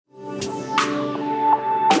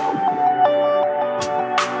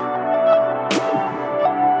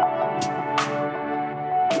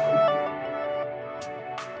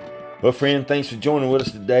Well, friend, thanks for joining with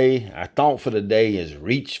us today. Our thought for the day is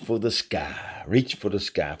reach for the sky. Reach for the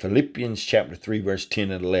sky. Philippians chapter 3, verse 10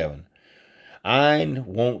 and 11. I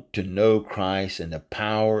want to know Christ and the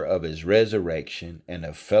power of his resurrection and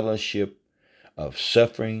the fellowship of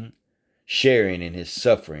suffering, sharing in his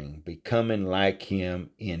suffering, becoming like him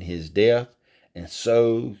in his death, and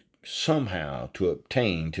so somehow to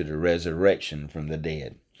obtain to the resurrection from the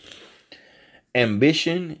dead.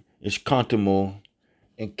 Ambition is contemptible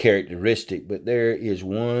and characteristic, but there is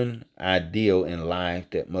one ideal in life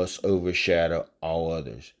that must overshadow all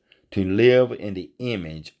others. To live in the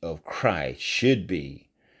image of Christ should be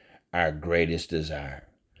our greatest desire.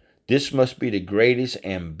 This must be the greatest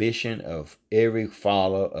ambition of every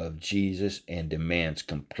follower of Jesus and demands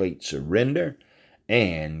complete surrender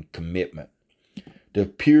and commitment. The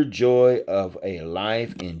pure joy of a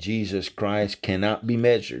life in Jesus Christ cannot be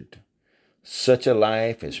measured. Such a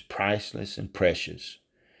life is priceless and precious.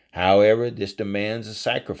 However, this demands a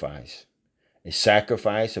sacrifice. A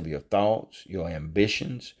sacrifice of your thoughts, your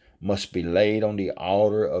ambitions must be laid on the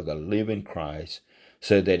altar of the living Christ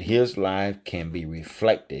so that his life can be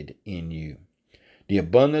reflected in you. The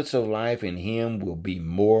abundance of life in him will be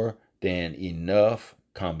more than enough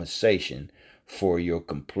compensation for your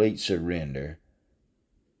complete surrender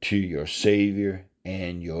to your Savior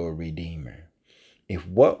and your Redeemer. If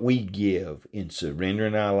what we give in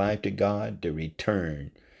surrendering our life to God, the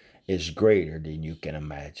return is greater than you can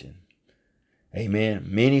imagine. Amen.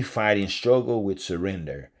 Many fight and struggle with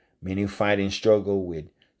surrender. Many fight and struggle with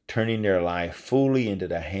turning their life fully into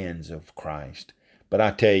the hands of Christ. But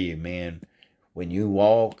I tell you, man, when you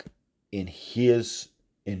walk in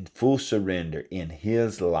full surrender in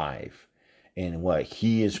his life and what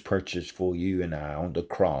he has purchased for you and I on the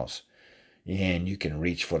cross, and you can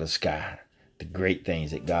reach for the sky, the great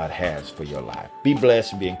things that God has for your life. Be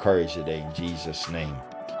blessed and be encouraged today in Jesus' name.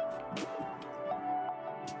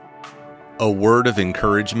 A word of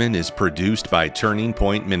encouragement is produced by Turning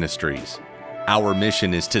Point Ministries. Our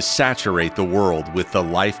mission is to saturate the world with the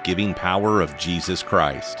life-giving power of Jesus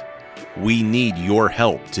Christ. We need your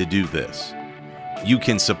help to do this. You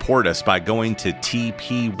can support us by going to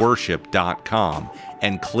tpworship.com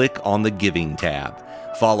and click on the Giving tab.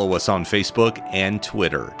 Follow us on Facebook and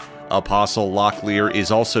Twitter. Apostle Locklear is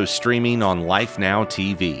also streaming on Life Now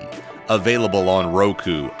TV. Available on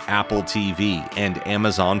Roku, Apple TV, and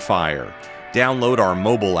Amazon Fire. Download our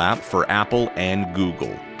mobile app for Apple and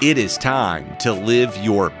Google. It is time to live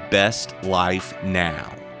your best life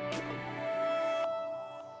now.